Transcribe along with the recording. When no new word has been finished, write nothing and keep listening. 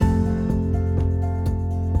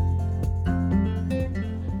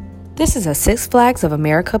This is a Six Flags of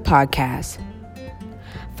America podcast.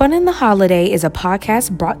 Fun in the Holiday is a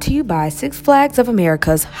podcast brought to you by Six Flags of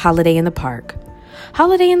America's Holiday in the Park.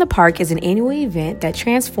 Holiday in the Park is an annual event that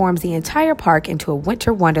transforms the entire park into a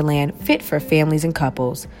winter wonderland fit for families and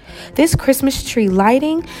couples. This Christmas tree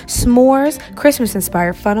lighting, s'mores,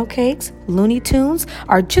 Christmas-inspired funnel cakes, Looney Tunes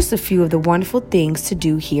are just a few of the wonderful things to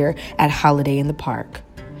do here at Holiday in the Park.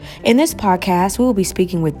 In this podcast, we will be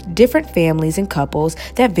speaking with different families and couples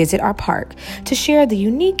that visit our park to share the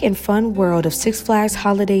unique and fun world of Six Flags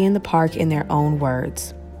Holiday in the Park in their own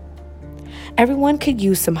words. Everyone could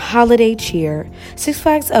use some holiday cheer. Six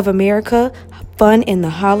Flags of America Fun in the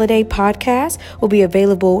Holiday podcast will be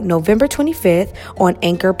available November 25th on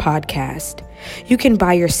Anchor Podcast. You can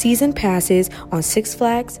buy your season passes on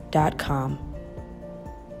sixflags.com.